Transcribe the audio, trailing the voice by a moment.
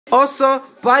Also,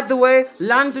 by the way,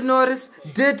 Lando Norris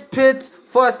did pit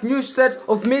for a new set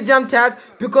of medium tires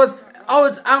because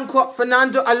old uncle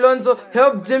Fernando Alonso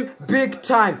helped him big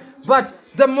time. But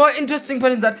the more interesting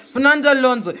part is that Fernando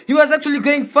Alonso, he was actually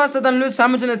going faster than Lewis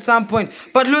Hamilton at some point.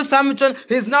 But Lewis Hamilton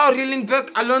is now reeling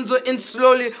back Alonso in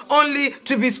slowly, only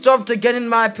to be stopped again, in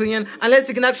my opinion, unless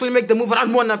he can actually make the move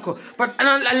around Monaco. But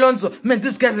Alonso, man,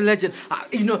 this guy's a legend.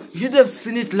 You should have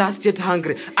seen it last year at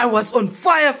Hungary. I was on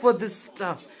fire for this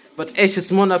stuff. But it's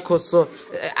Monaco, so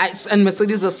and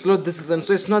Mercedes are slow this season,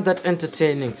 so it's not that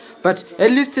entertaining. But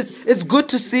at least it's good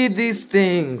to see these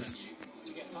things.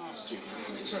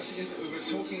 Interesting, isn't it? We were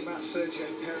talking about Sergio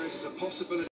Perez as a possibility.